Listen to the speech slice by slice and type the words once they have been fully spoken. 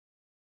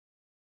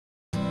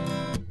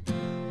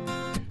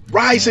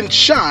Rise and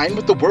shine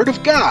with the Word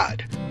of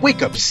God.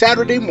 Wake up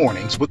Saturday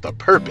mornings with a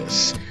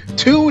purpose.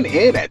 Tune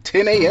in at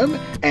 10 a.m.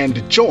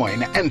 and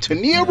join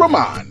Antonia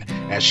Rahman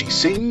as she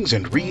sings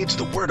and reads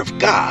the Word of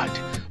God.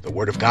 The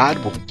Word of God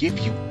will give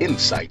you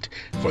insight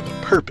for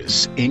the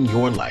purpose in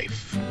your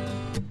life.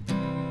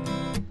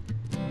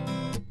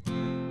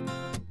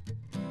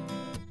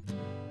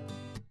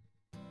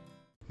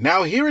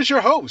 Now here is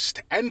your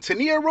host,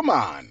 Antonia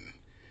Rahman.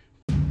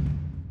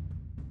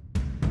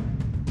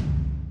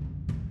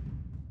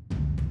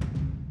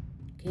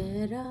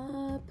 Get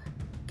up,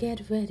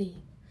 get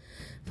ready,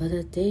 for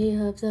the day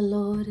of the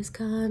Lord is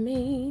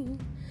coming.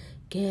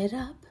 Get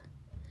up,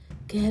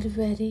 get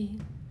ready,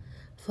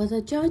 for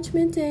the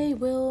judgment day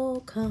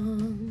will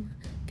come.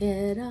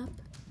 Get up,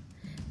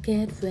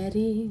 get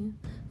ready,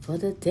 for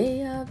the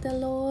day of the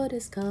Lord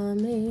is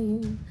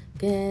coming.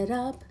 Get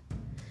up,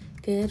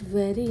 get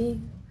ready,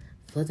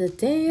 for the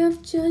day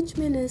of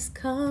judgment is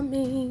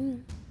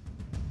coming.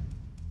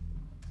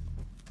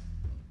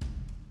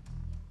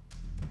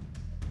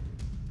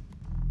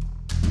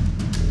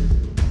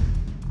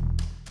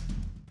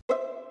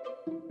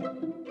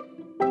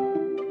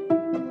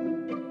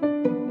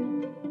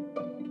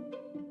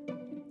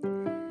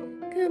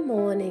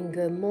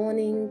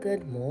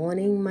 Good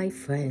morning, my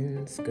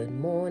friends. Good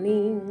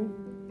morning.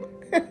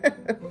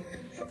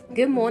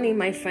 Good morning,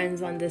 my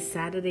friends, on this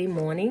Saturday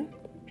morning.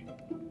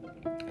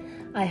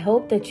 I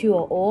hope that you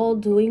are all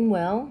doing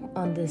well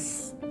on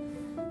this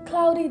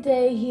cloudy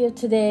day here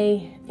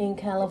today in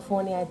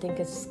California. I think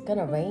it's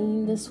gonna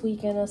rain this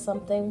weekend or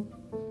something.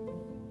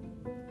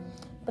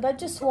 But I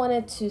just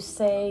wanted to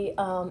say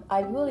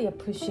I really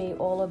appreciate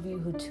all of you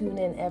who tune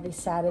in every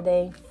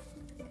Saturday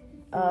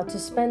to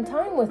spend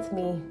time with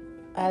me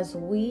as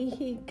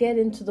we get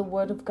into the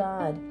Word of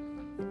God,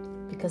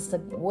 because the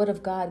Word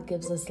of God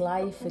gives us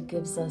life. It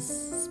gives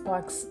us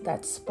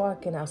that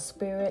spark in our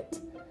spirit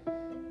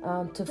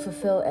to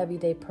fulfill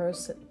everyday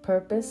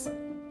purpose.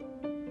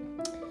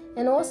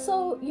 And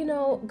also,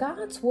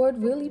 God's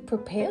Word really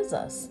prepares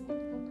us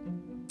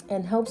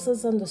and helps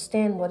us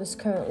understand what is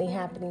currently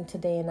happening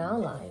today in our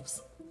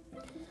lives.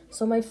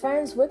 So, my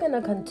friends, we're going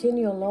to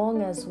continue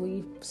along as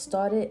we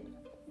started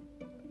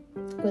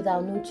with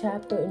our new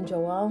chapter in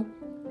Joel.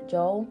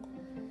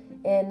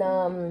 And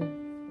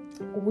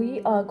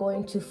we are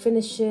going to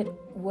finish it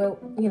where,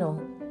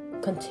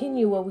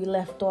 continue where we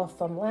left off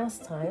from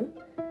last time.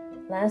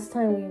 Last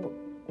time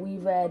we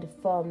read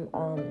from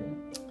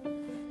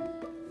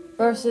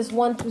verses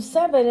 1 through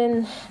 7,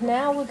 and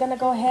now we're going to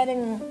go ahead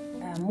and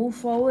move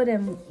forward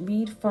and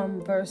read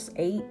from verse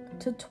 8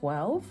 to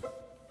 12.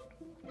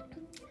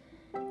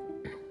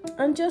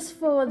 And just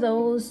for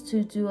those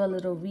to do a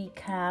little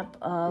recap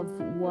of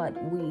what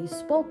we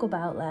spoke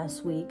about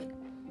last week,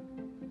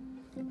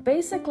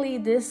 basically,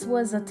 this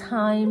was a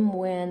time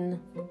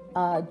when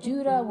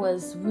Judah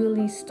was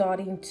really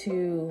starting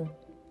to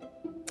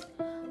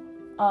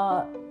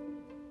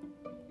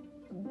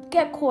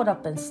get caught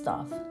up in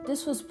stuff.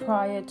 This was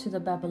prior to the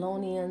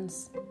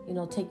Babylonians,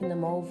 taking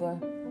them over.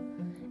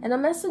 And a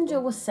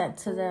messenger was sent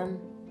to them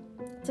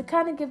to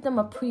kind of give them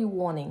a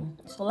pre-warning.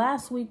 So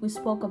last week we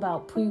spoke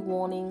about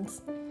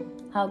pre-warnings,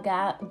 how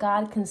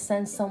God can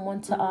send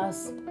someone to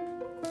us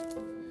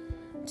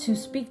to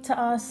speak to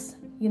us,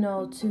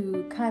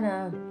 to kind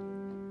of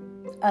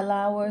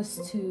allow us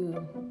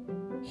to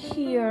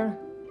hear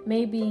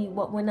maybe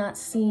what we're not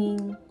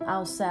seeing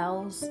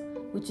ourselves,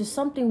 which is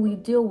something we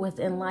deal with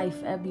in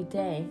life every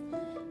day.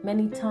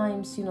 Many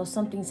times,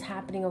 something's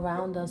happening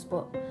around us,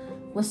 but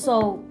we're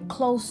so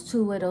close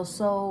to it or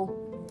so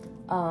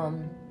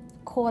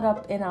caught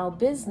up in our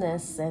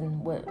business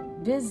and we're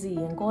busy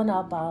and going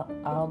about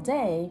our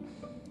day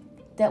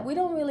that we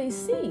don't really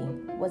see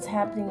what's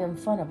happening in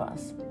front of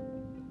us.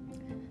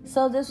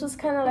 So this was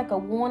kind of like a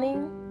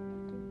warning,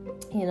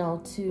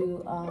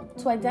 to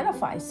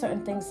identify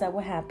certain things that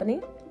were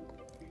happening.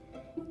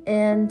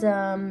 And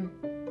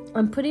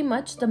pretty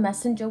much the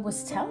messenger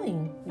was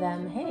telling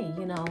them, hey,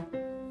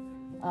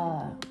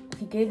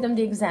 he gave them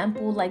the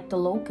example like the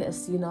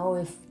locusts,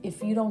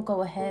 if you don't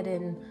go ahead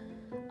and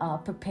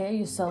prepare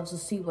yourselves to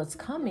see what's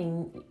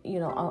coming,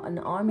 an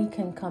army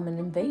can come and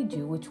invade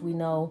you, which we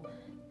know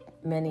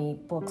many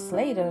books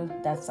later,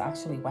 that's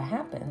actually what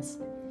happens.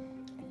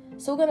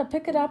 So we're going to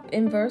pick it up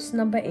in verse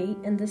number 8,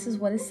 and this is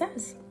what it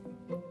says.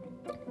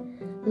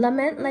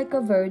 Lament like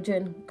a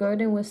virgin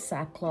girded with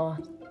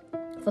sackcloth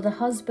for the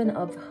husband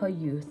of her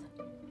youth.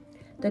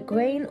 The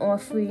grain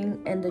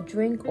offering and the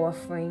drink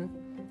offering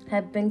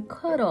have been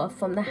cut off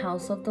from the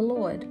house of the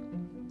Lord.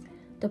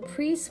 The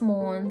priest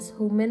mourns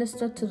who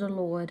minister to the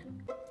Lord.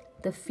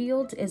 The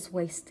field is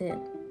wasted.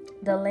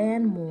 The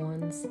land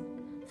mourns,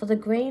 for the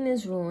grain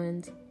is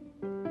ruined.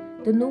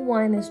 The new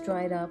wine is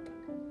dried up.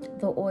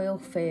 The oil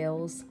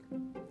fails.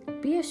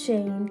 Be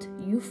ashamed,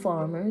 you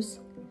farmers.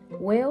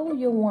 Wail,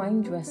 your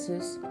wine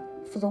dressers,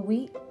 for the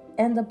wheat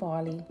and the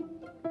barley,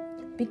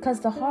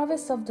 because the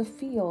harvest of the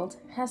field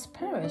has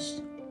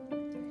perished.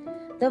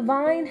 The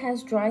vine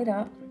has dried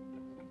up,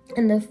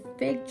 and the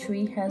fig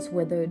tree has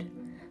withered,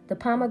 the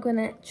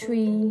pomegranate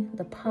tree,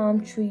 the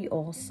palm tree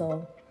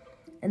also.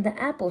 and the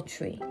apple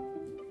tree,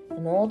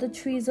 and all the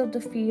trees of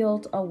the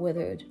field are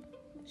withered.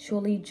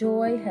 Surely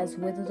joy has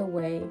withered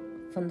away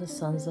from the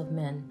sons of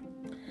men.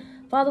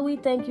 Father, we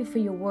thank you for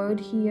your word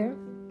here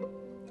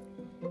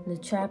in the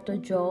chapter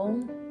Joel,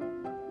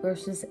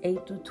 verses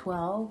 8 through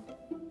 12.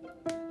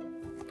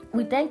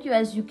 We thank you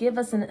as you give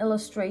us an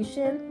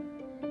illustration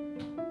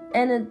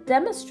and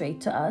demonstrate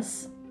to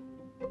us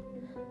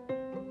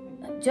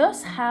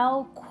just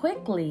how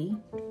quickly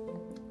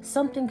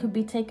something could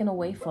be taken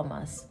away from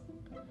us.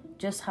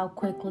 Just how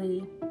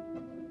quickly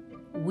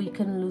we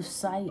can lose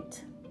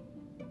sight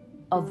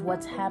of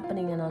what's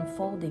happening and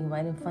unfolding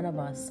right in front of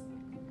us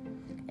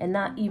and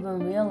not even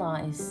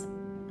realize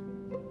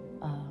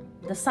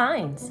the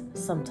signs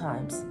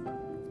sometimes.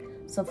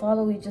 So,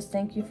 Father, we just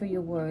thank you for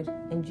your word.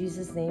 In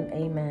Jesus' name,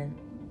 amen.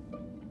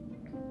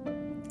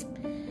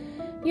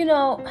 You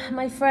know,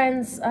 my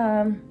friends,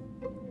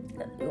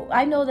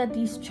 I know that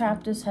these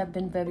chapters have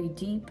been very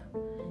deep.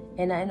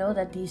 And I know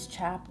that these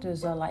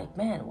chapters are like,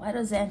 man, why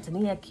does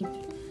Antonia keep,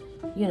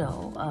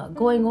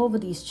 going over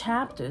these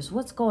chapters?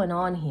 What's going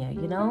on here,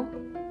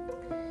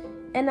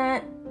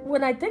 And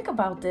when I think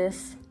about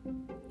this,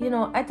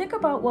 I think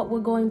about what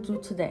we're going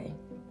through today.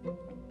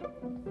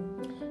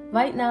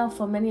 Right now,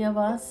 for many of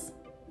us,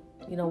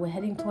 we're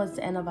heading towards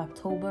the end of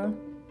October.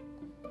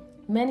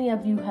 Many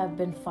of you have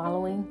been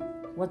following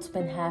what's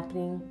been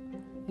happening,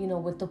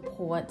 with the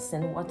ports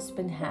and what's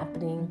been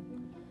happening,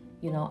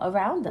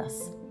 around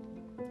us.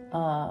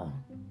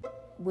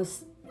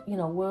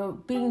 We're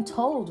being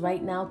told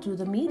right now through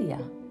the media,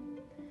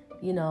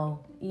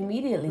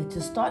 immediately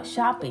to start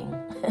shopping,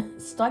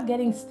 start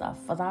getting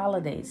stuff for the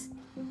holidays,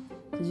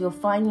 because you'll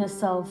find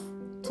yourself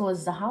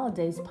towards the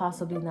holidays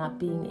possibly not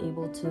being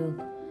able to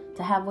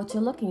have what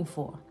you're looking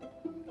for,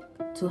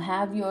 to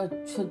have your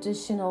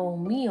traditional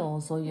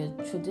meals or your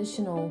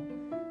traditional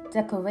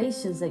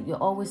decorations that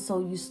you're always so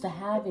used to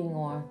having,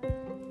 or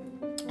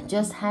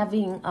just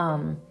having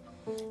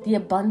the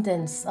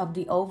abundance of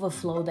the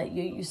overflow that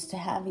you're used to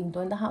having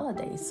during the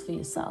holidays for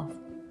yourself,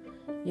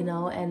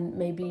 and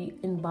maybe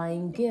in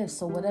buying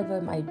gifts or whatever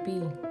it might be.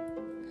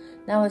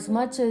 Now, as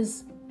much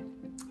as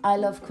I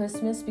love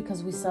Christmas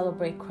because we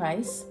celebrate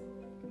Christ,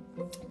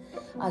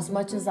 as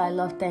much as I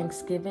love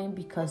Thanksgiving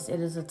because it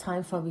is a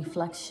time for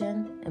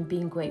reflection and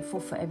being grateful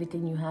for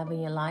everything you have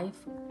in your life,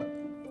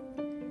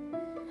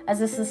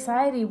 as a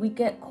society, we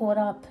get caught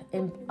up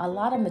in a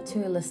lot of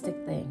materialistic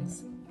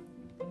things.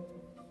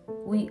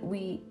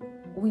 We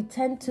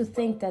tend to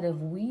think that if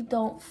we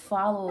don't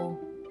follow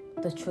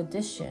the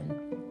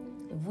tradition,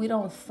 if we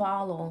don't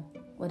follow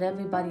what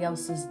everybody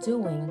else is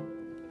doing,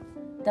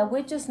 that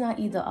we're just not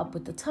either up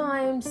with the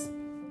times,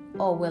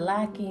 or we're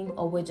lacking,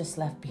 or we're just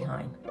left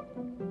behind.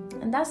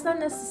 And that's not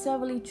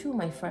necessarily true,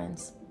 my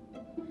friends.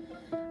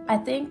 I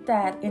think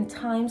that in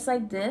times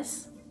like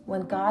this,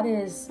 when God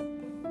is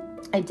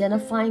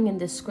identifying in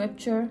the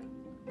scripture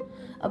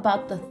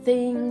about the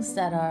things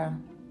that are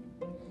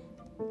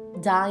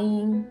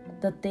dying,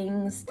 the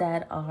things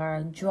that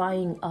are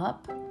drying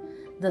up,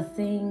 the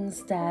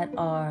things that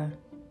are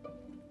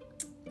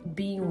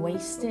being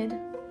wasted,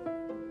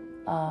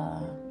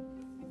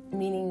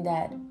 meaning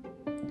that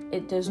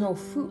there's no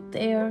fruit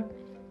there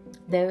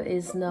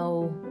is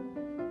no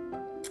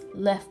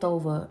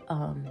leftover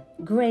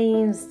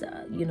grains,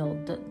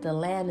 the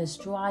land is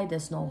dry,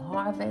 there's no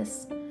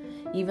harvest,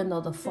 even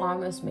though the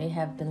farmers may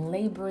have been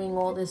laboring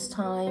all this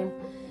time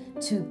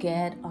to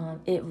get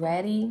it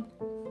ready.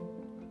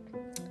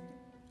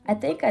 I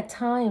think at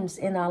times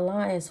in our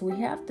lives, we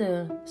have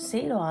to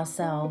say to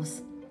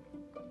ourselves,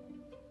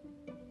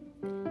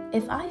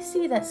 if I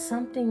see that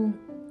something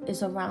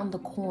is around the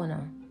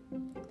corner,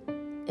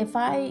 if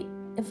I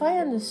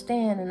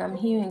understand and I'm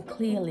hearing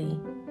clearly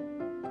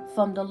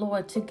from the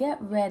Lord to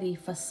get ready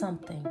for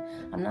something,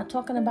 I'm not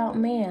talking about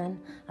man,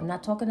 I'm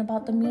not talking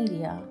about the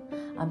media,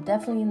 I'm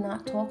definitely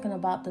not talking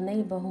about the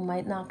neighbor who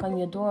might knock on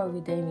your door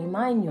every day and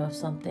remind you of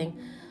something.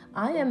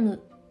 I am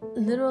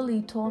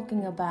literally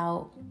talking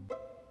about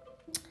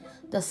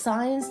the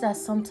signs that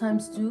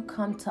sometimes do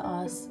come to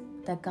us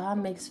that God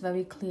makes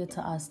very clear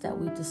to us that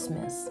we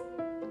dismiss.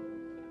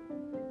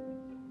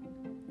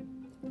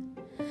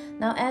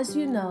 Now, as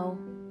you know,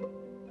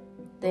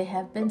 they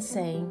have been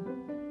saying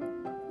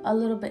a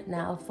little bit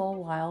now for a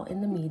while in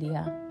the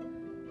media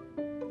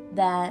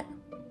that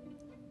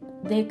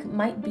there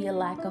might be a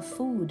lack of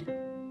food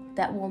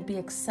that won't be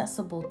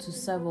accessible to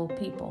several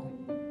people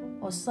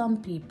or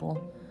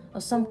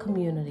some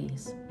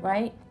communities,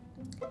 right?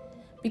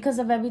 Because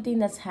of everything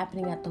that's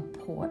happening at the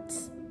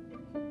ports,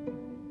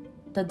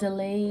 the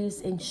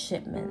delays in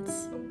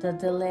shipments, the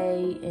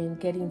delay in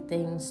getting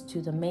things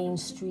to the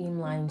mainstream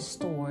line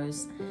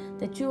stores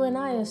that you and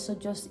I are so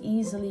just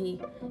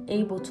easily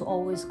able to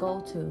always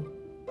go to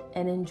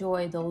and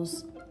enjoy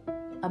those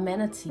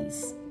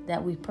amenities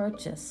that we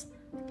purchase.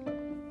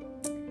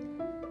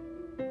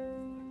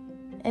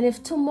 And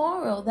if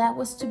tomorrow that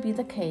was to be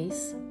the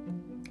case,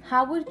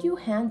 how would you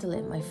handle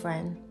it, my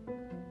friend?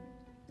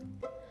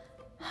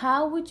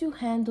 How would you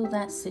handle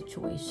that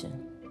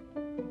situation?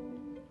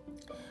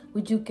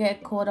 Would you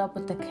get caught up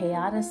with the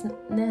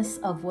chaoticness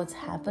of what's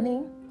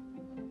happening?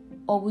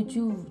 Or would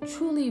you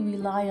truly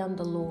rely on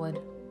the Lord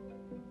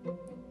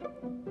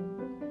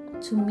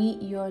to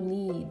meet your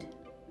need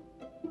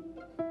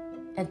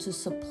and to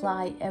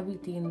supply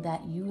everything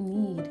that you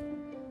need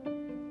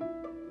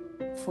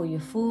for your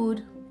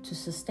food, to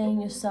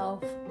sustain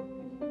yourself?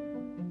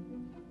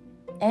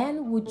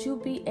 And would you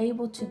be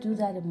able to do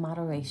that in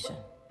moderation?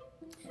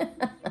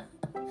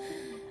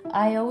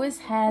 I always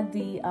had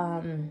the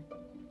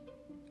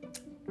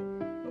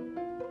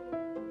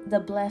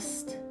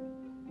blessed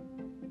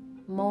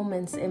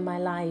moments in my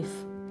life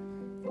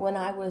when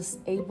I was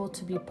able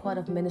to be part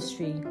of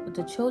ministry with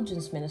the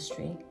children's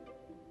ministry.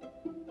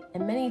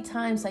 And many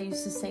times I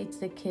used to say to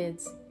the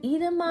kids,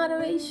 eat in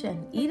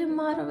moderation, eat in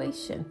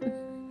moderation.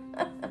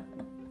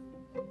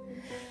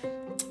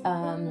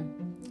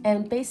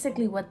 And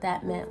basically what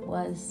that meant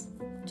was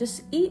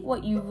just eat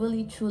what you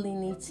really truly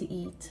need to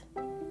eat.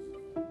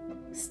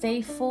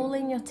 Stay full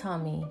in your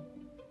tummy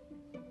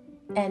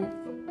and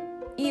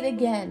eat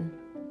again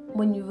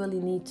when you really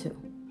need to,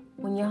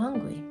 when you're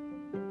hungry,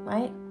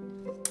 right?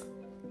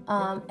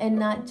 And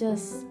not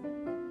just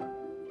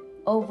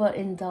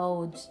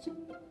overindulged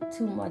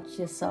too much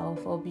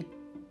yourself or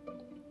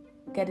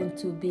get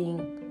into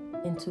being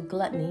into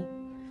gluttony.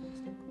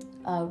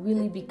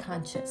 Really be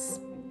conscious,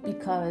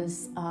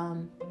 because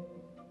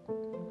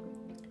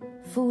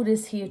food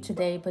is here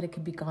today, but it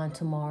could be gone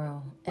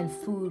tomorrow. And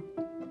food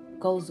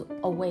goes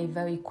away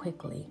very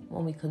quickly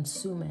when we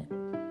consume it.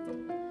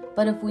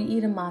 But if we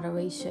eat in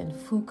moderation,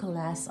 food can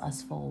last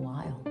us for a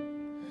while.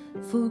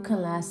 Food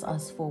can last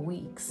us for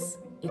weeks.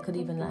 It could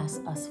even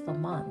last us for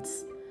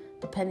months,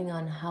 depending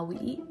on how we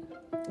eat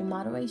in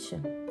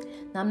moderation.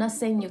 Now, I'm not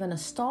saying you're going to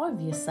starve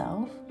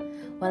yourself.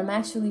 What I'm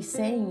actually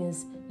saying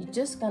is you're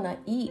just going to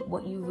eat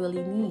what you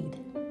really need,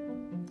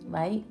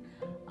 right?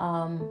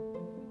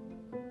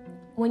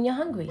 When you're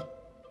hungry.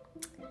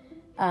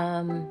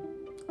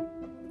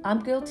 I'm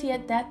guilty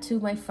at that too,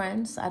 my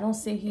friends. I don't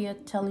sit here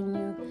telling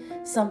you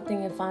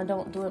something if I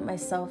don't do it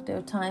myself. There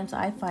are times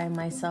I find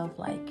myself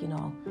like,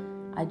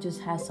 I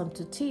just had some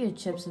tortilla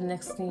chips, and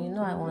next thing you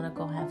know, I want to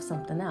go have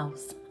something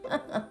else.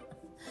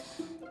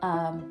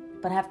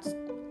 But I have to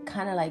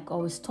kind of like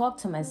always talk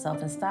to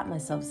myself and stop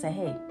myself and say,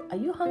 hey, are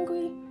you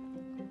hungry?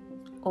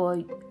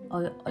 Or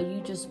are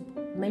you just,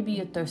 maybe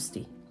you're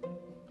thirsty.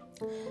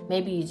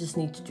 Maybe you just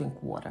need to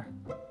drink water,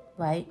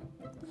 right?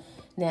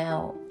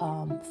 Now,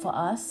 for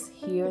us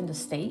here in the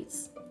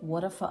States,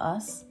 water for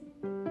us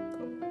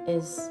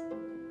is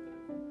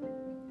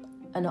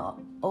an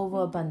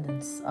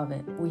overabundance of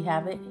it. We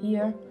have it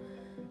here.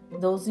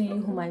 Those of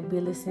you who might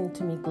be listening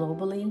to me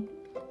globally,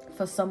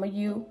 for some of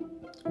you,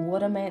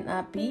 water might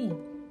not be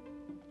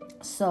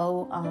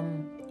so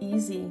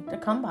easy to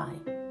come by.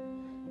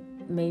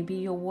 Maybe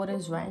your water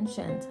is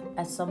rationed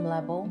at some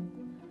level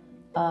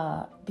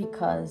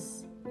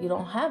because you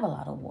don't have a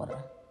lot of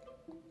water.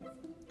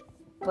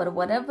 But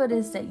whatever it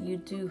is that you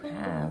do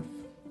have,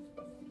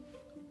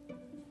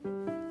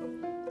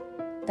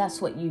 that's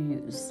what you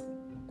use,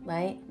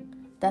 right?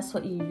 That's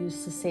what you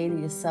use to say to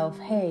yourself,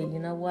 hey, you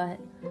know what?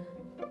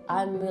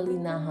 I'm really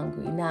not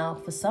hungry. Now,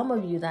 for some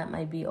of you that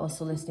might be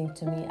also listening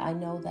to me, I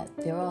know that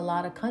there are a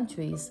lot of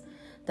countries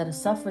that are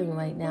suffering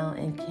right now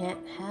and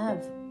can't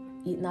have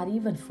not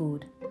even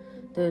food.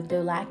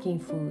 They're lacking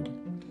food.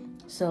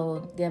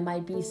 So there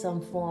might be some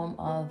form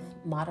of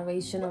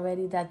moderation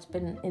already that's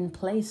been in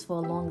place for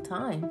a long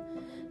time,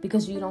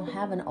 because you don't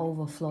have an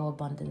overflow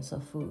abundance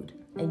of food.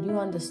 And you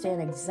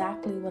understand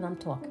exactly what I'm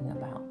talking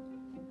about.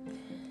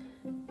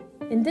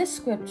 In this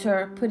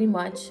scripture, pretty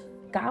much,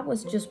 God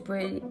was just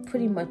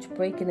pretty much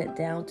breaking it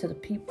down to the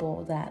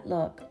people that,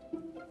 look,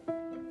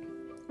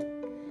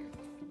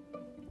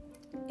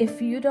 if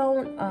you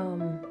don't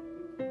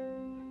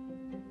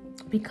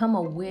become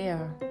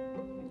aware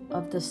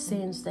of the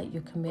sins that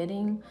you're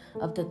committing,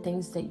 of the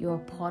things that you're a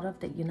part of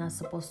that you're not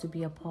supposed to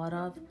be a part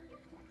of,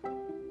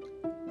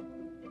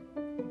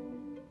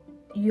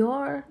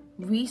 your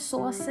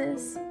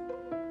resources,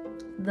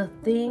 the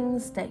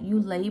things that you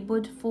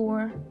labored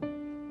for,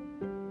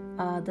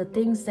 the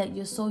things that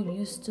you're so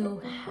used to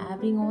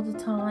having all the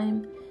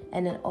time,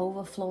 and an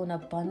overflow and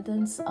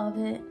abundance of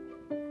it,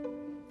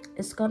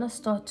 it's going to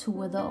start to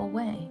wither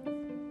away.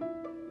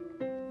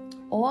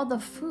 All the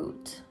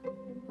fruit,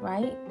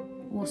 right,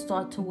 will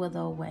start to wither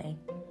away.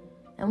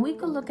 And we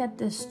could look at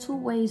this two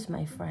ways,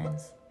 my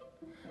friends.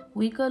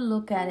 We could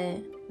look at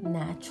it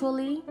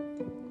naturally,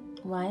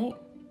 right,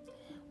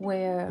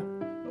 where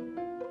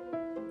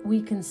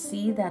we can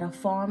see that a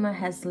farmer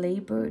has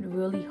labored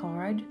really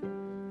hard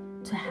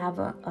to have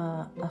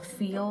a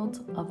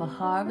field of a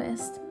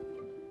harvest,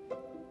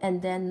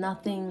 and then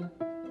nothing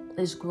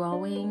is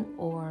growing,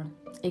 or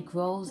it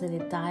grows and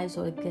it dies,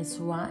 or it gets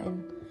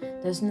rotten.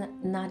 There's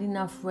not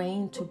enough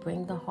rain to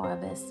bring the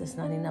harvest. There's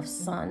not enough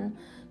sun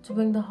to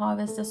bring the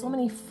harvest. There's so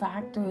many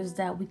factors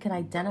that we can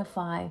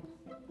identify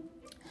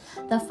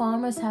that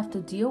farmers have to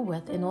deal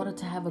with in order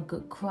to have a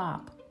good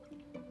crop.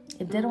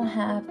 If they don't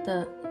have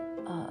the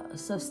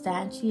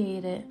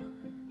substantiated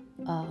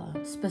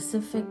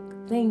specific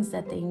things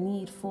that they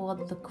need for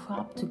the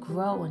crop to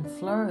grow and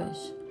flourish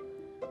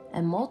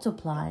and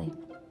multiply,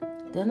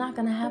 they're not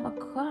going to have a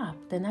crop.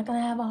 They're not going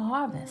to have a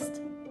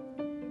harvest.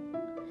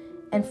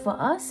 And for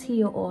us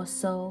here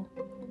also,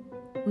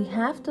 we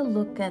have to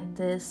look at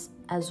this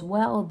as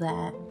well,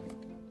 that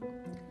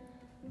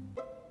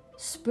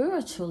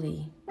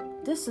spiritually,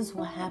 this is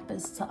what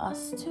happens to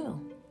us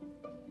too.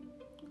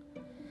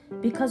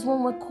 Because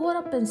when we're caught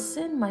up in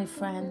sin, my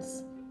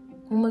friends,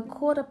 when we're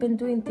caught up in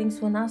doing things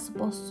we're not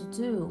supposed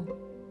to do,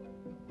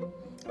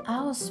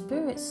 our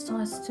spirit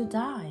starts to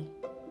die.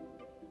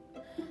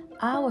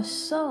 Our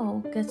soul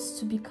gets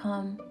to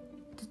become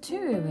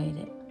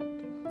deteriorated.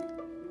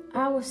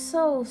 Our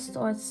soul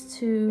starts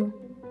to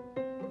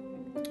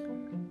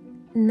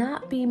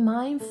not be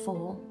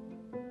mindful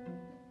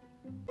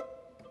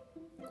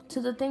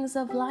to the things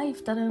of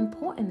life that are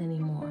important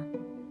anymore.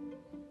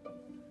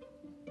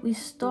 We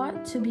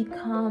start to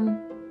become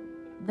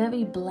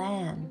very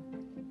bland.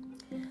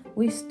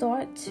 We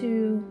start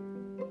to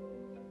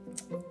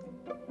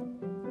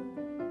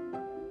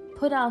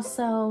put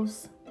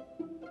ourselves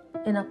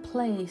in a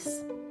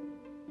place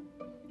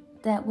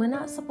that we're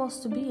not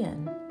supposed to be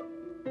in.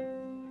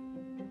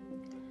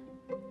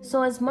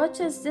 So as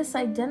much as this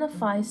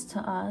identifies to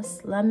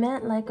us,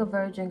 lament like a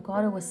virgin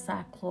guarded with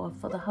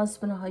sackcloth, for the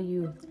husband of her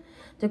youth,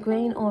 the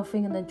grain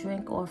offering and the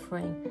drink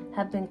offering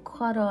have been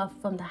cut off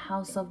from the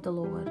house of the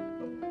Lord.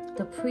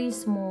 The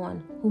priests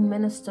mourn who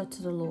minister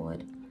to the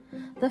Lord.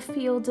 The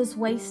field is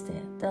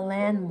wasted, the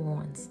land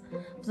mourns,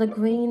 for the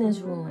grain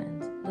is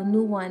ruined, the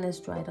new wine is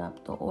dried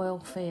up, the oil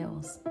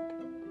fails.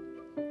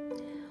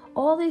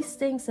 All these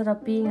things that are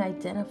being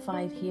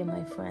identified here,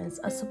 my friends,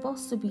 are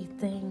supposed to be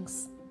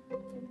things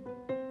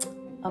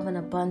of an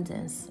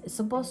abundance. It's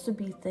supposed to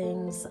be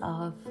things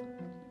of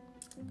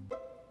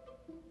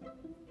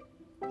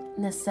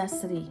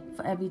necessity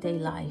for everyday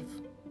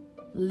life,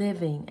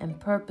 living and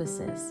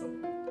purposes,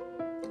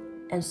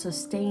 and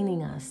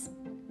sustaining us.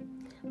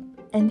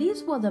 And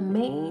these were the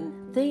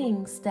main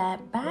things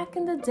that back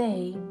in the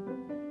day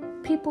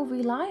people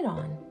relied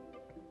on.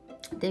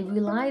 They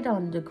relied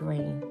on the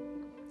grain.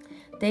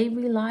 They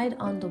relied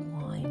on the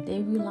wine.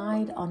 They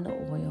relied on the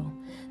oil.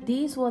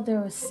 These were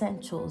their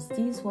essentials.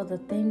 These were the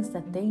things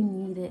that they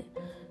needed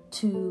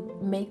to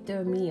make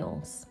their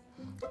meals,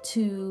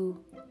 to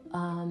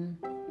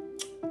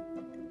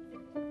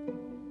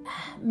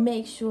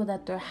make sure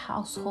that their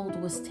household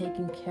was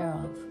taken care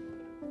of.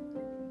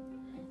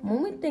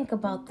 When we think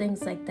about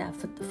things like that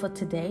for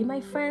today, my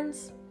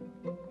friends,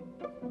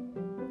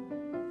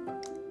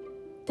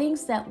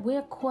 things that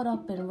we're caught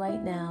up in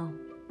right now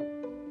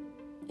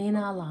in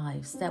our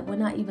lives that we're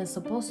not even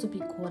supposed to be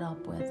caught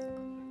up with,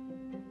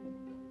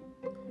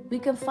 we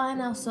can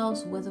find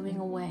ourselves withering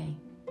away.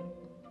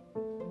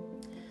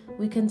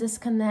 We can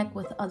disconnect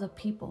with other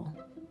people.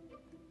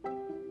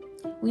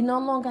 We no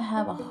longer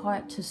have a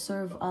heart to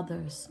serve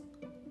others.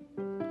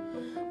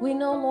 We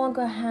no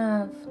longer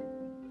have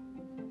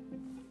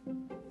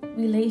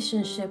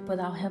relationship with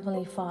our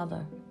Heavenly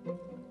Father.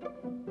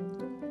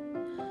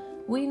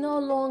 We no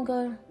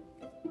longer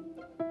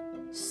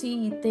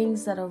see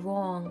things that are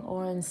wrong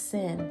or in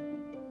sin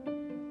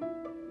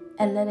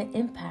and let it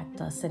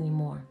impact us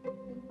anymore.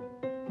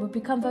 We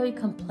become very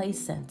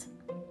complacent.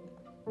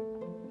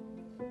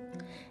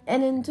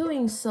 And in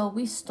doing so,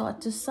 we start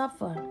to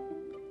suffer,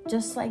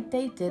 just like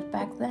they did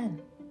back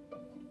then.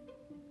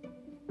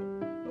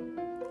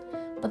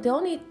 But the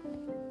only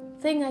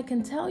thing I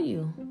can tell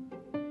you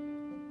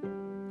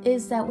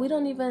is that we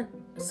don't even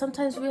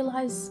sometimes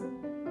realize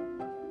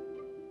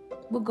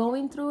we're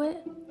going through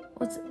it,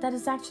 that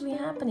is actually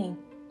happening.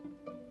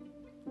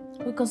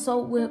 Because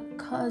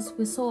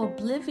we're so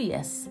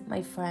oblivious,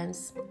 my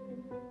friends,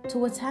 to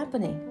what's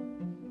happening.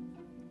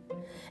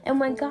 And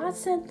when God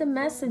sent the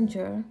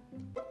messenger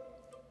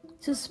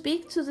to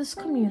speak to this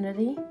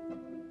community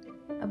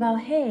about,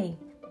 hey,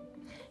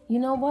 you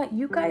know what?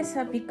 You guys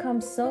have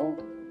become so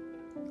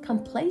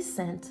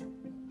complacent.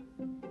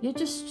 You're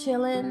just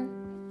chilling.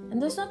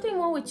 And there's nothing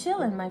wrong with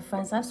chilling, my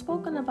friends. I've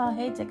spoken about,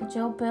 hey, take a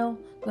chill pill,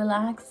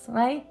 relax,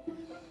 right?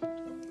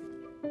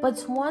 But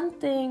it's one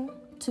thing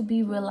to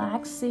be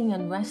relaxing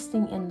and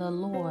resting in the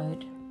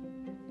Lord,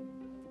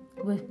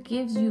 which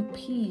gives you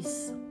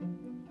peace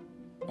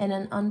and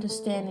an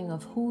understanding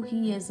of who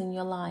He is in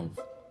your life,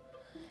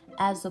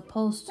 as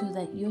opposed to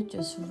that you're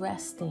just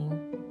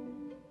resting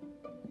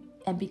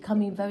and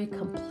becoming very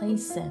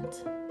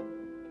complacent.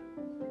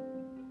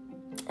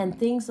 And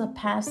things are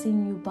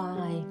passing you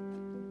by,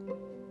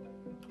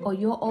 or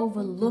you're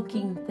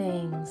overlooking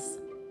things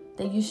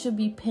that you should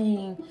be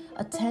paying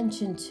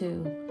attention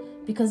to,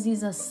 because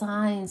these are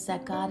signs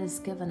that God has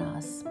given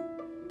us,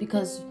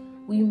 because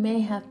we may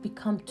have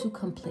become too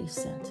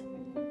complacent.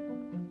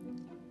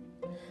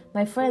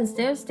 My friends,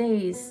 there's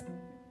days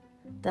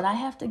that I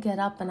have to get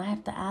up and I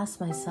have to ask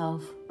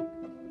myself,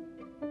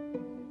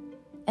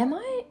 am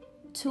I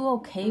too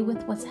okay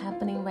with what's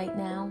happening right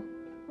now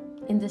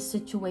in this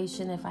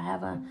situation? If I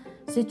have a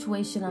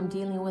situation I'm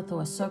dealing with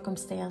or a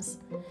circumstance,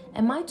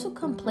 am I too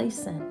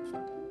complacent?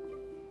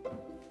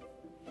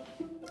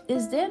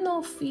 is there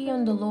no fear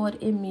in the Lord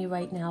in me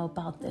right now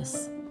about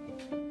this?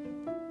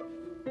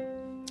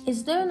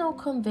 Is there no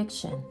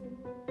conviction?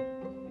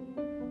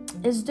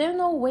 Is there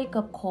no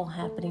wake-up call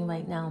happening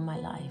right now in my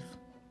life?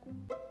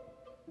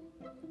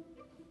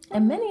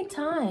 And many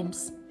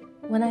times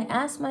when I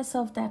ask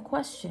myself that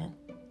question,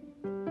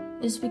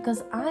 it's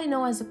because I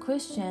know as a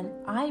Christian,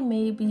 I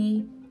may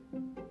be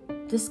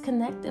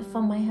disconnected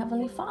from my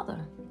Heavenly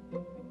Father.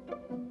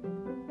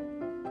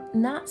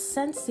 Not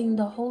sensing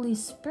the Holy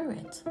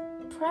Spirit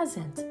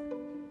present.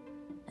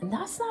 And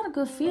that's not a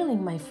good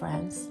feeling, my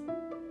friends.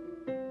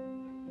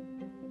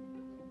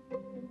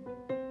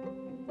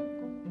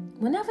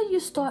 Whenever you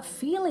start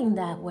feeling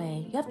that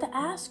way, you have to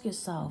ask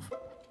yourself,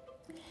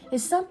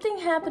 is something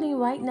happening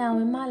right now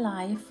in my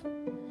life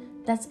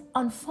that's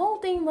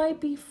unfolding right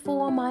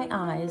before my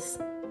eyes,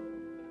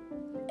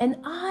 and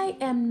I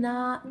am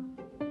not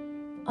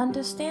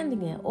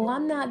understanding it, or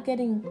I'm not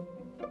getting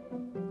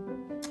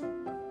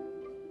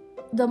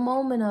the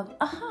moment of,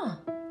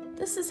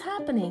 this is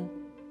happening.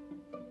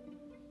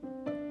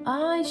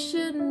 I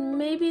should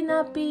maybe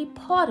not be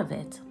part of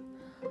it.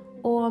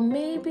 Or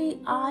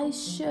maybe I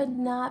should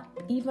not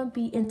even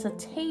be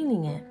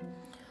entertaining it.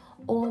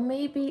 Or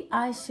maybe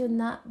I should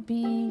not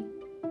be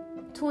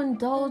too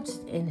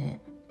indulged in it.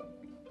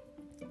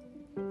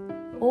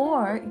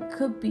 Or it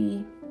could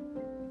be,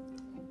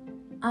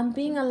 I'm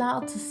being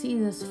allowed to see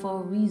this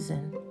for a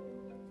reason.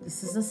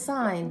 This is a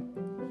sign.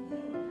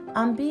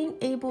 I'm being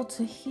able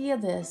to hear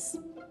this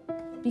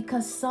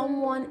because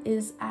someone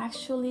is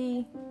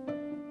actually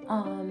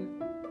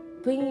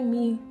bringing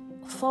me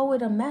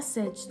forward a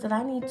message that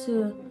I need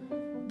to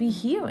be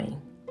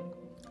hearing.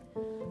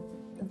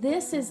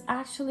 This is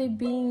actually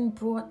being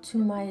brought to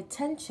my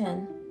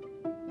attention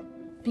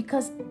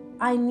because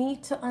I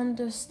need to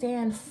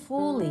understand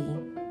fully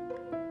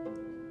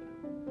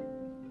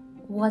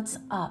what's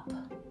up.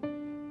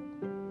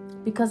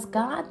 Because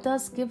God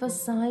does give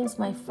us signs,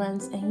 my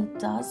friends, and He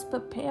does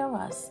prepare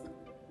us.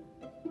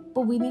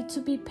 But we need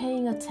to be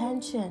paying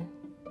attention.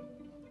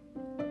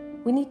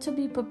 We need to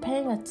be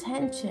paying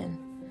attention.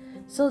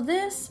 So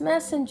this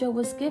messenger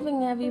was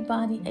giving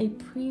everybody a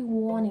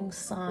pre-warning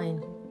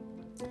sign,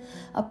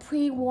 a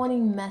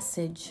pre-warning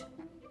message,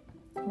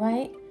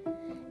 right?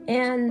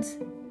 And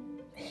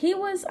he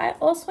was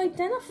also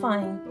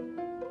identifying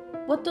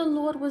what the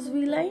Lord was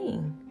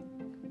relaying.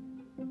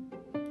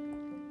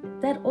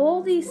 That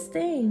all these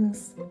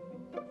things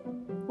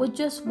were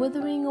just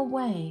withering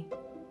away.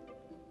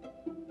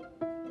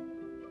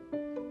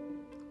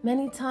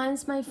 Many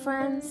times, my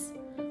friends,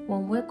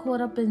 when we're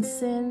caught up in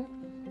sin,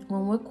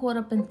 when we're caught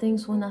up in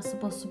things we're not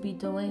supposed to be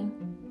doing,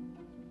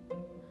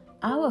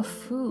 our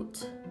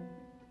fruit,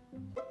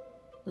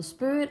 the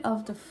spirit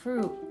of the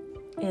fruit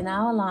in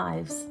our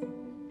lives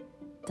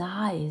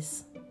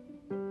dies.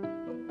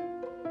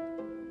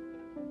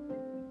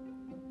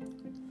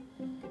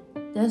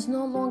 There's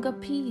no longer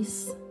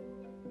peace.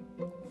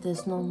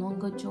 There's no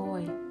longer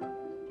joy.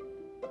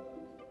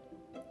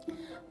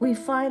 We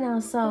find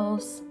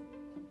ourselves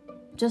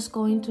just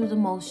going through the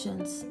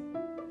motions.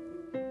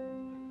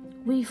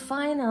 We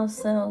find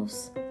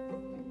ourselves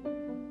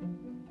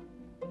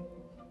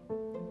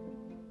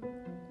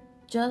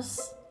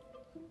just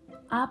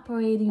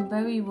operating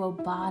very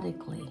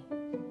robotically.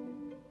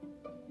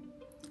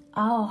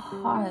 Our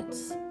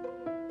hearts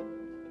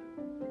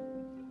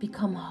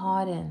become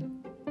hardened.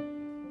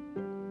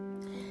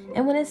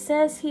 And when it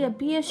says here,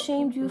 be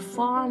ashamed, you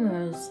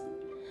farmers,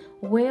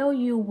 wail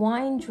you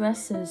wine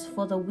dressers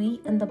for the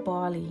wheat and the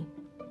barley,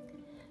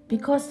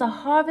 because the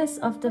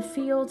harvest of the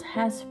field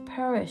has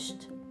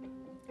perished.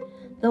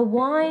 The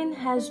wine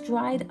has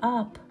dried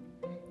up,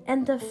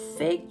 and the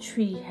fig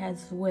tree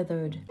has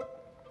withered.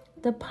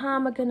 The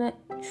pomegranate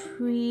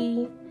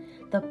tree,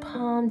 the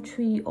palm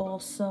tree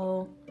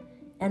also,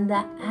 and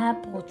the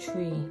apple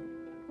tree.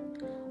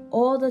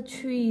 All the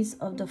trees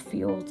of the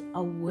field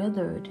are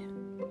withered.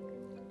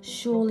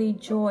 Surely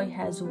joy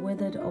has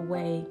withered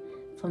away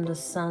from the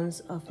sons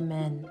of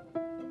men.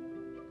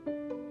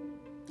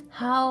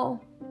 How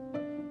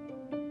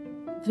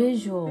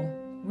visual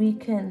we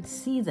can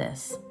see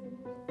this.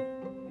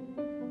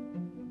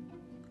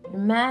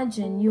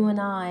 Imagine you and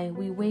I,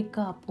 we wake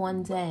up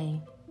one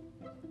day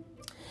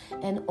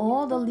and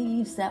all the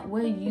leaves that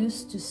we're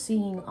used to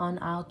seeing on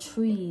our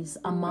trees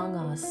among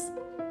us,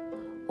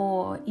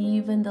 or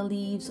even the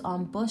leaves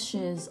on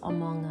bushes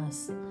among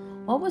us.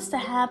 What was to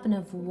happen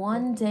if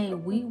one day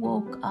we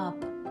woke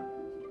up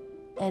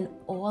and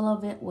all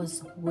of it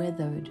was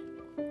withered?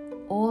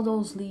 All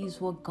those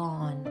leaves were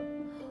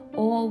gone.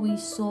 All we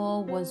saw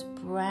was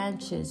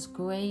branches,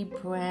 gray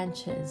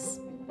branches,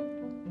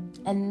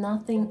 and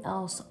nothing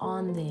else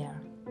on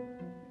there.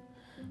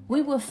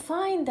 We would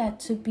find that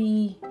to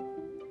be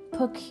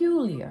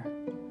peculiar.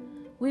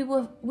 We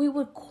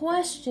would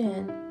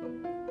question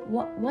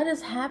what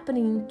is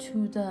happening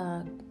to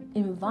the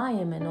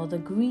environment or the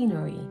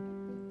greenery.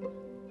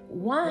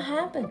 What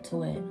happened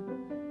to it?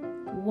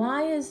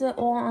 Why is it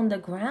all on the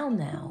ground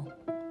now?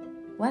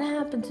 What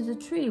happened to the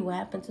tree? What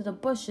happened to the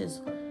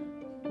bushes?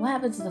 What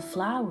happened to the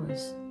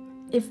flowers?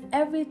 if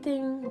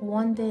everything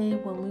one day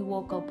when we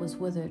woke up was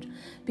withered,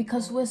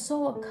 because we're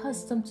so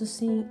accustomed to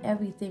seeing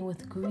everything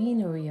with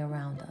greenery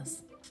around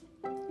us.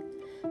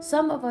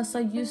 Some of us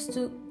are used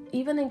to,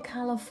 even in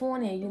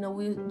California,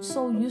 we're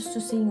so used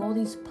to seeing all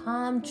these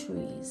palm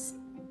trees.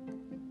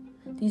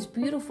 These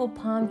beautiful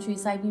palm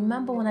trees. I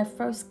remember when I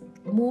first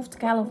moved to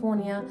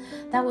California,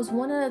 that was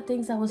one of the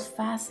things I was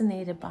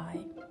fascinated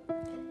by.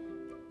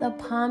 The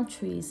palm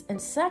trees.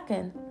 And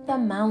second, the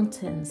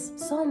mountains.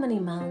 So many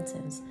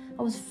mountains.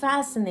 I was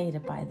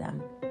fascinated by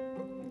them.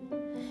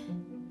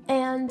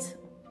 And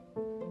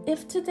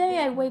if today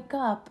I wake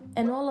up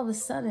and all of a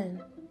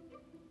sudden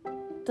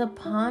the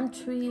palm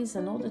trees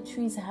and all the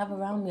trees I have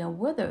around me are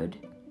withered,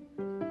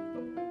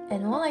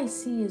 and all I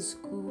see is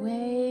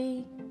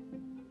gray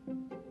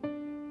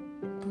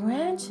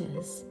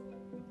branches,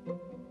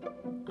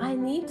 I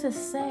need to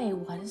say,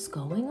 what is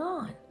going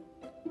on?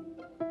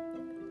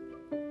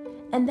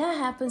 And that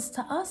happens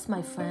to us,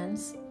 my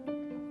friends.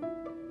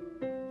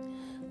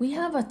 We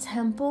have a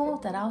temple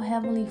that our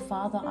Heavenly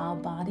Father, our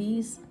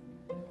bodies,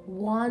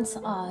 wants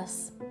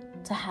us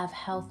to have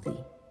healthy.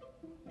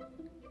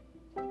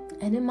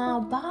 And in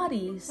our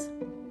bodies,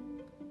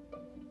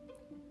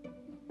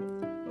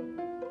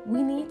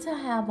 we need to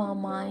have our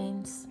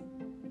minds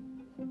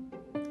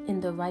in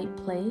the right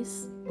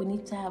place. We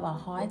need to have our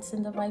hearts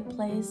in the right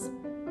place.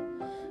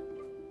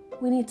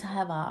 We need to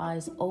have our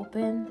eyes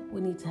open.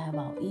 We need to have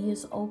our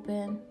ears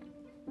open.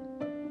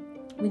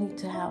 We need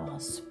to have our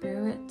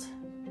spirit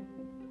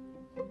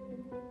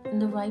in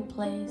the right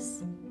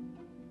place.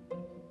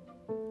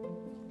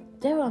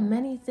 There are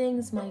many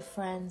things, my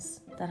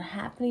friends, that are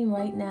happening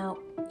right now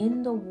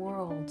in the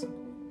world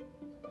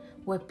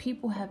where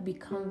people have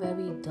become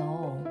very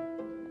dull.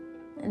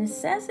 And it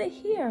says it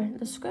here in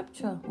the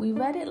scripture. We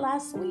read it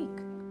last week.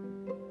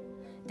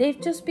 They've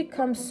just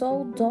become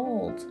so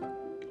dulled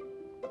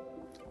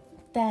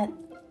that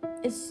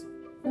it's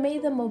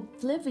made them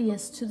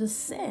oblivious to the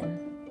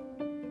sin.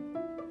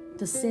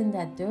 The sin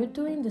that they're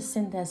doing, the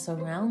sin that's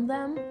around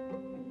them.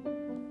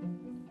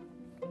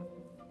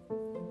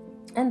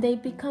 And they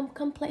become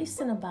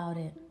complacent about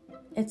it.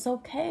 It's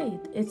okay.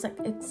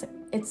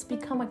 It's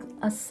become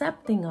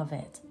accepting of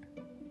it.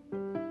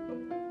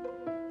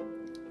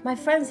 My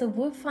friends, if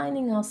we're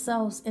finding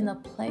ourselves in a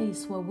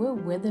place where we're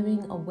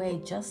withering away,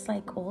 just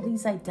like all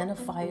these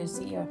identifiers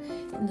here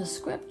in the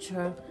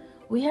scripture,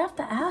 we have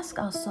to ask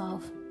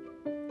ourselves,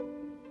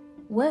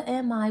 where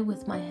am I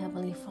with my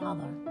Heavenly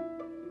Father?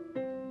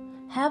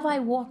 Have I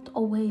walked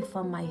away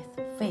from my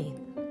faith?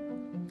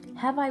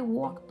 Have I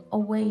walked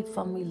away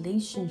from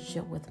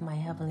relationship with my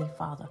Heavenly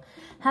Father?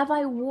 Have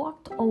I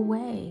walked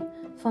away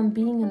from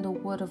being in the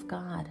Word of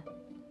God?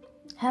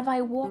 Have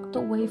I walked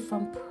away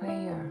from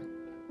prayer?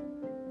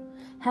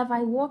 Have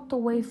I walked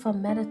away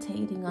from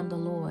meditating on the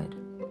Lord?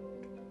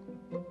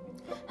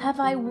 Have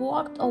I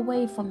walked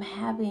away from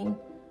having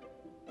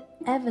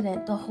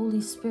evident the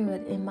Holy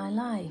Spirit in my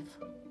life?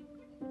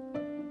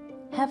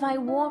 Have I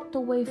walked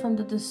away from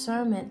the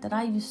discernment that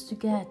I used to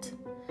get,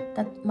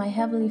 that my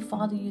Heavenly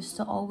Father used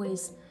to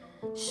always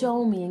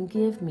show me and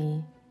give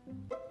me,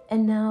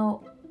 and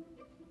now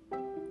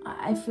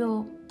I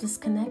feel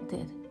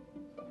disconnected?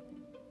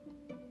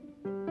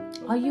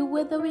 Are you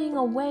withering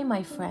away,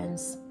 my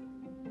friends,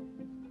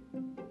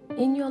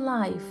 in your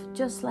life,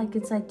 just like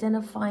it's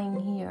identifying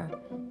here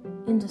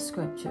in the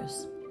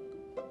scriptures?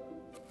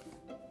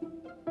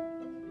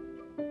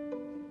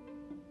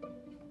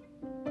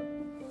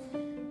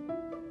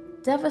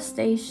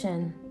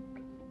 Devastation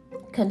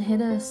can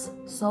hit us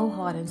so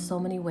hard in so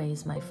many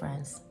ways, my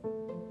friends.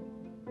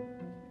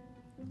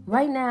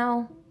 Right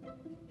now,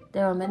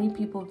 there are many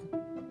people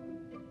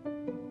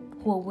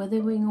who are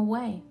withering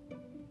away.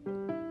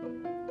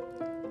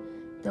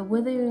 They're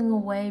withering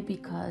away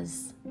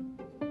because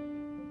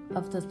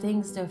of the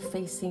things they're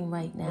facing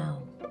right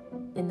now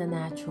in the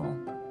natural.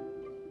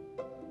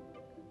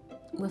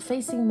 We're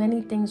facing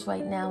many things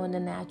right now in the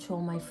natural,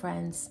 my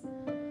friends.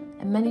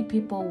 And many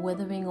people are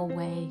withering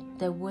away.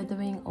 They're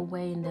withering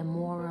away in their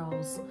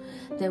morals.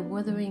 They're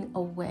withering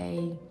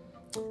away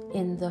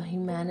in the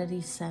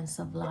humanity sense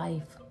of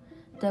life.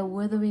 They're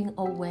withering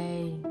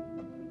away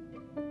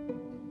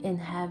in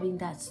having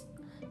that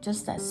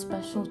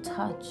special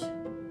touch.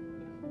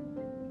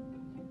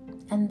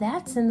 And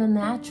that's in the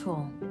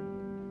natural.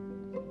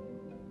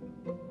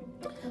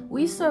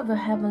 We serve a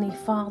Heavenly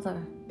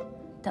Father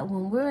that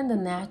when we're in the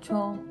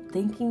natural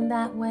thinking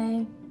that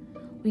way,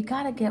 we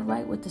got to get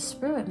right with the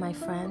Spirit, my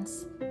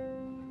friends.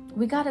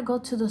 We got to go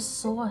to the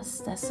source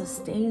that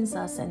sustains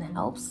us and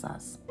helps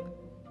us.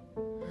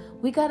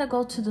 We got to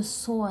go to the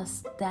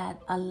source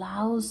that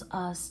allows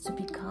us to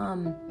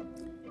become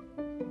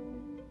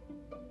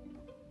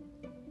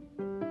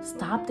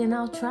stopped in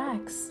our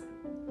tracks.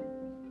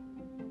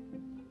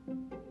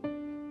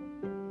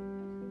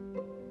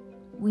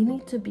 We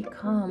need to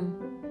become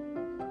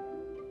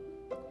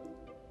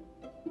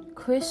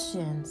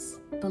Christians,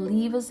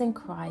 believers in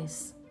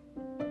Christ,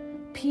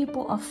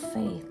 people of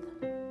faith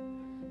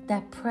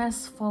that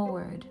press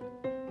forward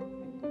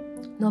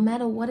no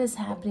matter what is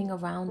happening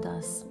around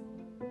us,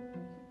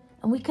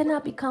 And we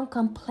cannot become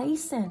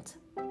complacent,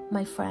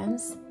 my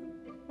friends.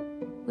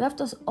 We have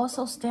to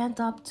also stand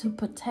up to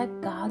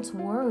protect God's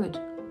word.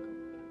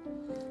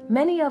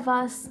 Many of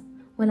us,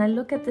 when I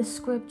look at the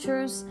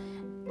scriptures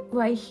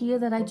right here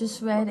that I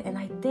just read, and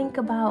I think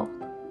about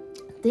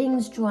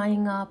things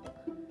drying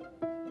up,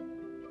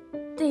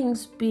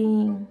 things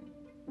being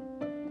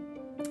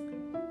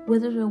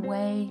withered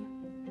away,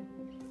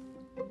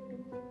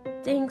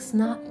 things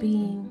not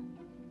being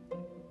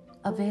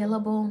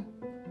available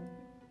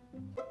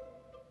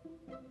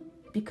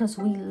because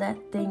we let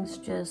things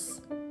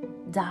just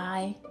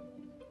die.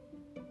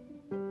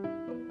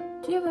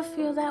 Do you ever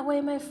feel that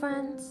way, my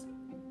friends?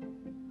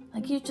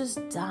 Like you're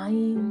just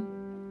dying.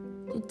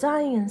 You're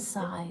dying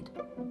inside.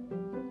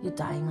 You're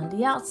dying on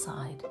the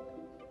outside.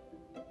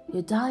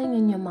 You're dying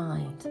in your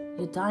mind.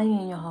 You're dying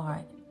in your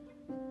heart.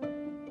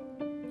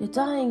 You're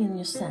dying in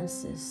your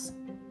senses.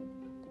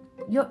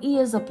 Your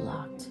ears are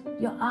blocked.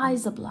 Your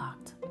eyes are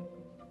blocked.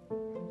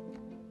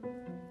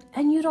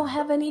 And you don't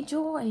have any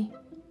joy.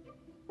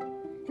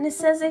 And it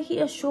says that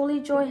here, surely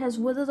joy has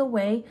withered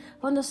away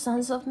from the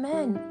sons of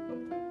men.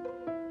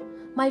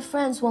 My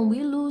friends, when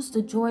we lose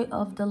the joy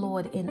of the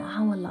Lord in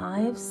our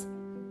lives,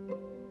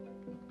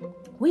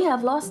 we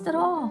have lost it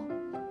all.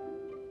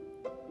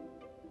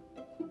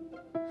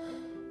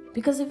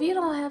 Because if you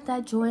don't have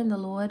that joy in the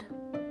Lord,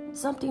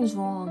 something's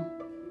wrong.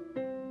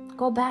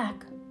 Go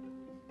back.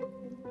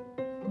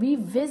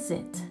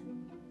 Revisit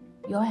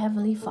your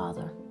Heavenly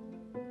Father.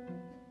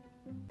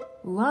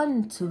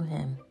 Run to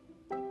Him.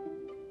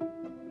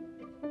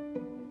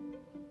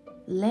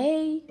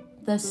 Lay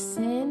the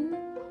sin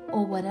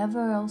or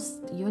whatever else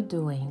you're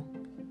doing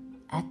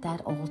at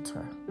that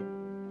altar.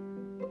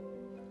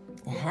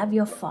 And have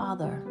your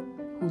Father,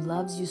 who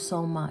loves you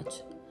so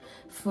much,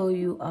 fill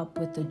you up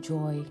with the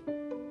joy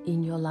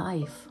in your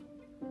life.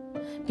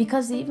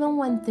 Because even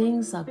when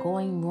things are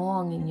going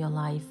wrong in your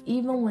life,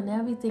 even when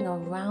everything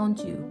around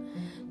you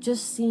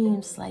just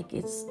seems like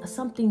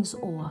something's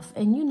off,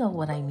 and you know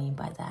what I mean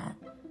by that,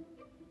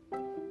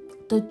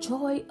 the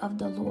joy of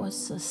the Lord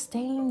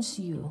sustains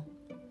you.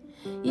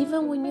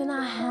 Even when you're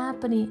not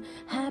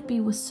happy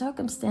with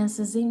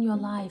circumstances in your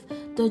life,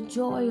 the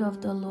joy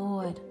of the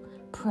Lord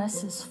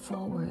presses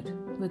forward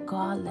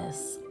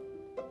regardless.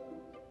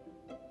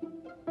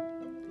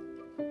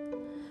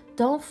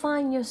 Don't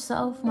find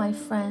yourself, my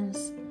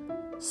friends,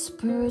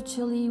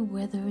 spiritually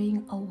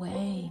withering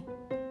away.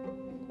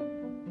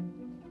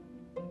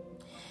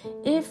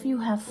 If you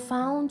have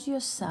found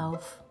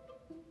yourself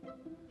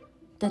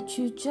that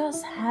you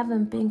just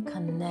haven't been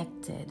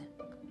connected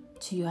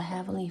to your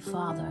Heavenly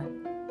Father,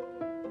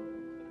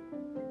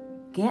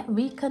 get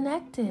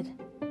reconnected,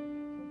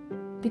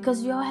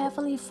 because your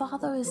Heavenly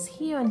Father is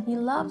here and He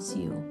loves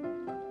you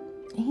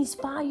and He's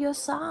by your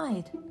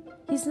side.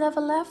 He's never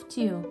left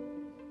you.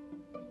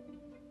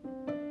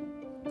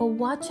 But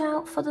watch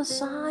out for the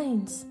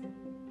signs.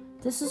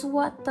 This is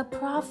what the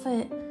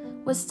prophet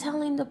was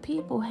telling the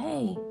people.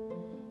 Hey,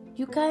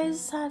 you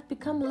guys have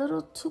become a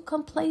little too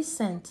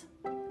complacent.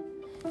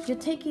 You're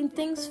taking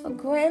things for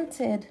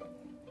granted.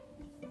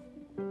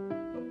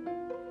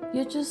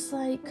 You're just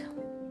like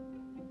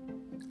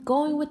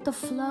going with the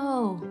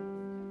flow.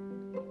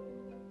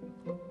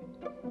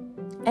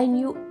 And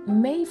you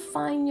may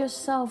find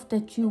yourself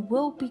that you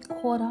will be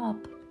caught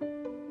up,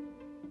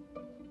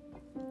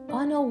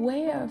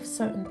 unaware of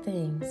certain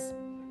things,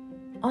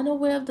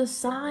 unaware of the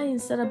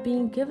signs that are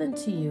being given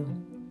to you.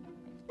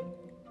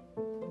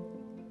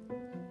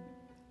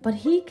 But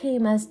He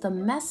came as the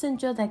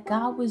messenger that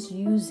God was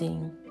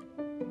using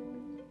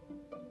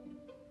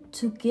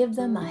to give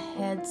them a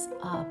heads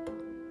up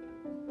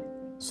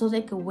so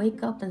they could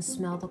wake up and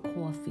smell the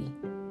coffee.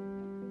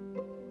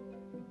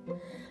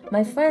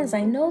 My friends,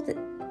 I know that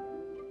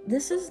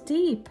this is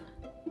deep.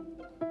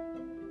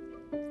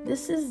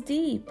 This is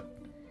deep.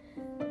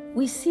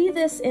 We see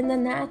this in the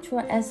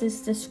natural as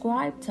it's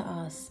described to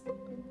us,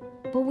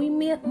 but we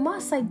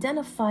must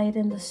identify it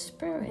in the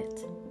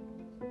spirit.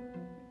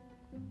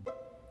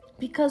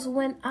 Because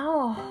when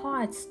our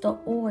hearts, the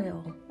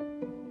oil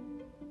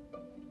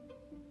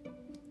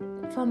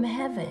from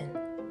heaven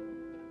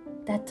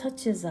that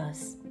touches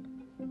us,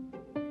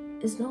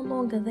 is no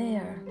longer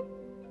there,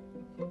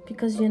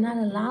 because you're not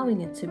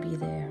allowing it to be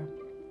there,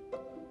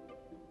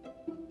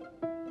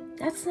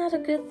 that's not a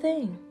good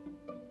thing.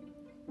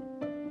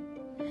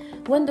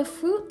 When the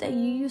fruit that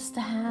you used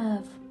to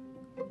have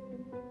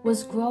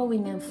was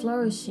growing and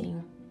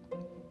flourishing,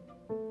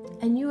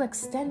 and you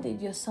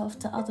extended yourself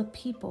to other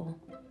people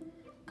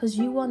because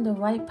you were on the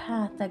right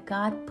path that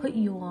God put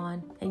you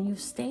on and you've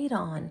stayed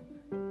on,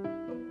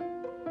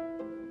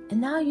 and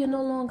now you're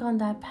no longer on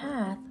that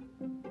path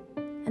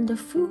and the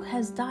fruit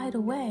has died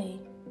away,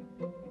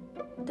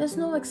 there's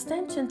no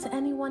extension to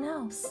anyone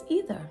else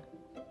either.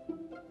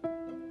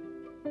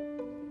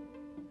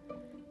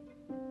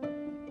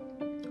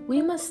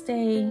 We must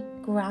stay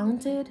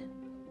grounded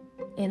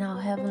in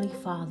our Heavenly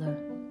Father.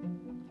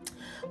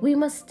 We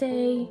must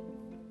stay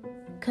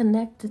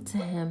connected to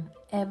Him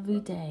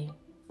every day.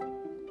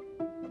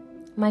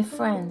 My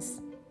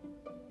friends,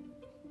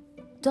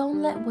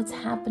 Don't let what's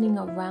happening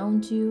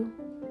around you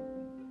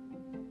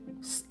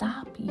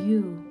stop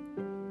you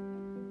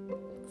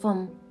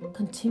from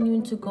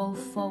continuing to go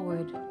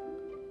forward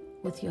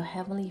with your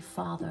Heavenly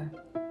Father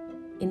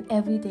in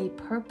everyday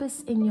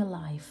purpose in your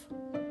life,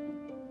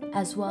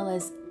 as well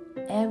as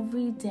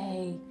every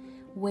day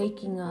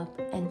waking up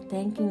and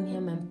thanking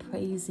Him and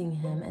praising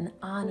Him and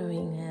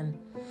honoring Him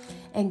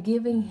and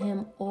giving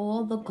Him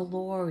all the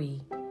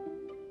glory,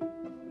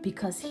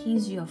 because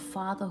He's your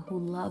Father who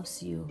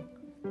loves you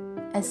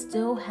and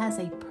still has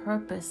a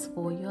purpose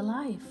for your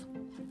life.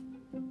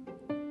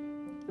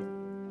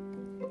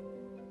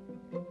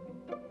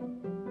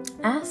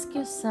 Ask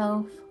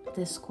yourself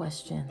this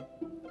question: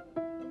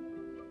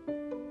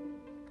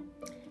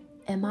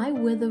 am I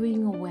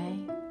withering away?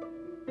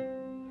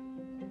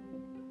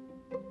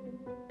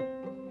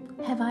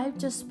 Have I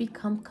just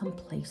become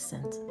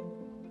complacent?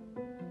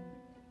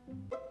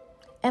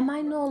 Am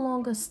I no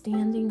longer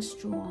standing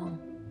strong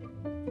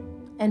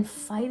and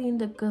fighting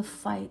the good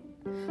fight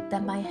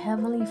that my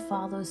Heavenly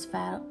Father is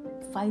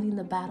fighting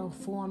the battle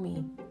for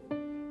me?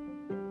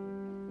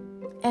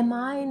 Am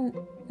I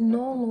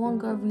no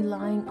longer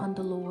relying on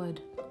the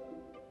Lord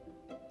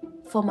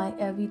for my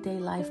everyday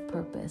life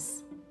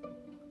purpose,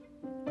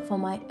 for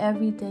my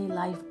everyday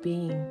life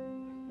being?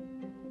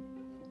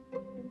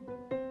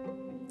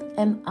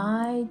 Am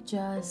I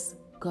just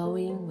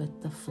going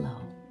with the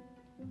flow?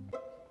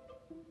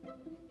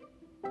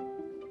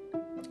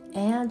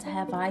 And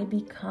have I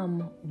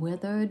become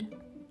withered,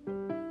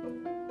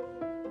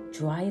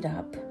 dried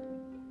up,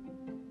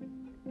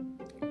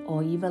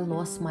 or even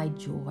lost my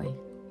joy?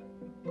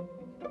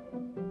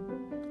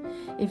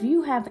 If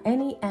you have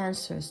any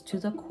answers to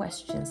the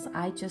questions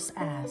I just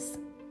asked,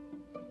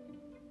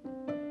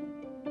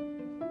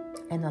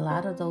 and a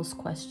lot of those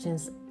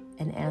questions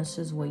and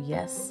answers were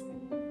yes,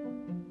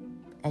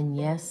 and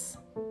yes,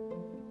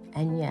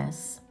 and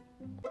yes,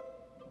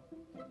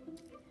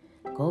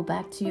 go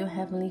back to your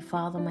Heavenly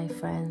Father, my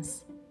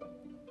friends.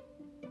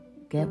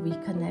 Get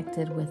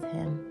reconnected with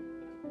Him.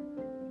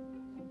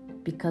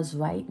 Because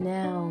right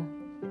now,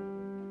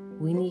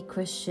 we need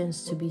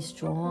Christians to be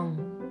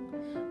strong.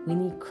 We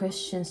need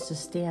Christians to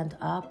stand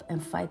up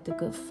and fight the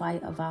good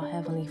fight of our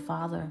Heavenly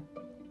Father.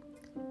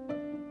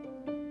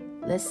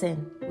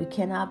 Listen, we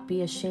cannot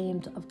be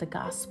ashamed of the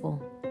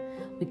gospel.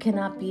 We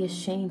cannot be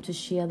ashamed to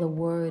share the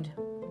word.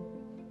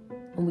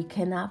 And we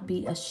cannot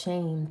be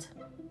ashamed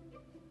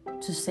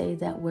to say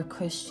that we're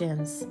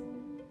Christians,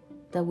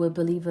 that we're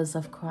believers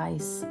of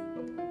Christ.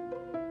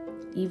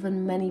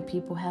 Even many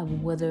people have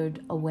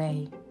withered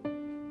away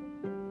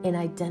in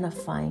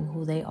identifying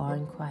who they are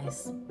in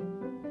Christ.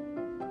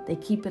 They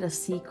keep it a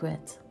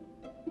secret.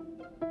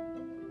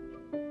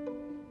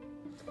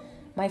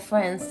 My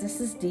friends, this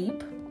is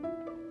deep,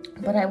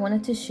 but I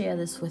wanted to share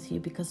this with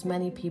you because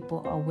many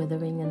people are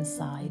withering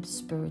inside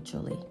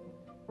spiritually.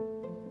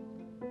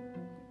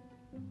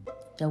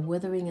 They're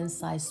withering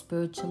inside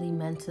spiritually,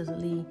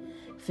 mentally,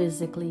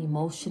 physically,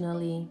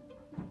 emotionally,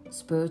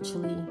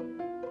 spiritually.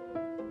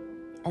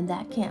 And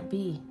that can't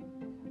be.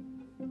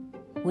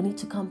 We need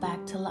to come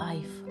back to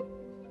life.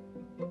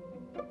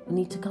 We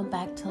need to come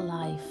back to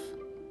life.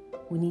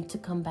 We need to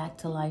come back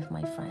to life,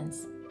 my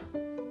friends.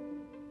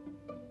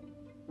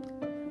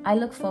 I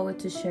look forward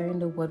to sharing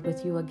the word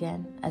with you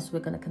again as we're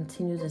going to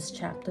continue this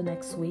chapter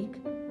next week.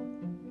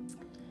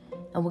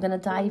 And we're going to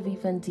dive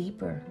even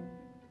deeper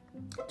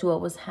to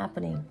what was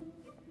happening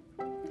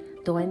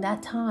during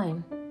that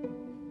time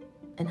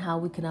and how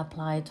we can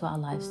apply it to our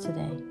lives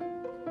today.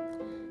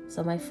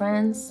 So my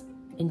friends,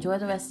 enjoy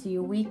the rest of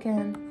your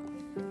weekend.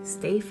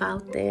 Stay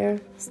out there,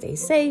 stay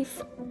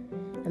safe,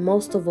 and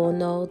most of all,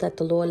 know that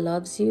the Lord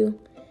loves you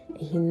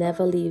and He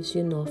never leaves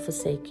you nor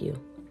forsake you.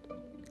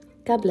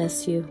 God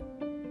bless you.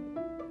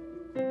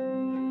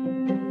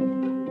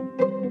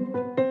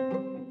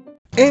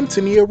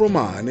 Antonia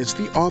Roman is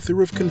the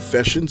author of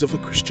Confessions of a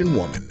Christian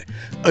Woman,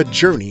 A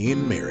Journey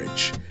in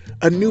Marriage,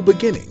 A New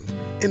Beginning.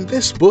 In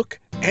this book,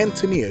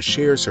 Antonia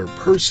shares her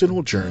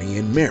personal journey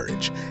in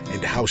marriage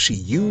and how she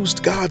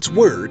used God's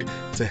Word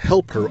to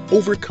help her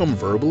overcome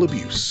verbal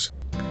abuse.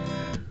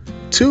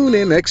 Tune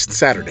in next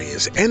Saturday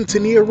as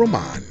Antonia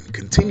Roman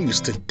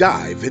continues to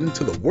dive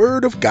into the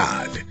Word of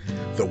God.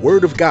 The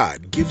Word of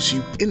God gives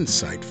you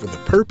insight for the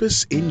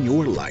purpose in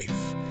your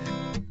life.